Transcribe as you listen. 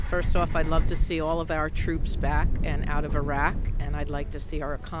First off, I'd love to see all of our troops back and out of Iraq, and I'd like to see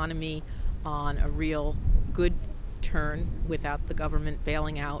our economy on a real good turn without the government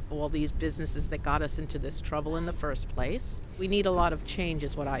bailing out all these businesses that got us into this trouble in the first place. We need a lot of change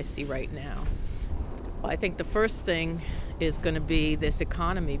is what I see right now. Well, I think the first thing is going to be this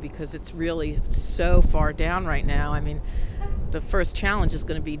economy, because it's really so far down right now. I mean, the first challenge is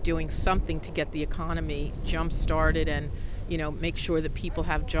going to be doing something to get the economy jump-started and, make sure that people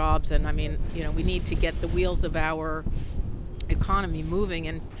have jobs. And, we need to get the wheels of our economy moving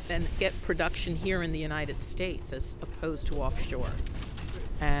and get production here in the United States as opposed to offshore.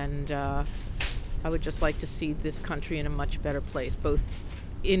 And I would just like to see this country in a much better place, both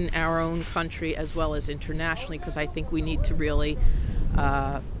in our own country as well as internationally, because I think we need to really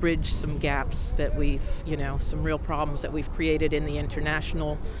bridge some gaps that some real problems that we've created in the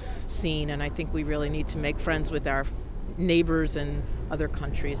international scene. And I think we really need to make friends with our neighbors and other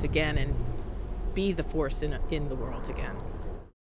countries again and be the force in the world again.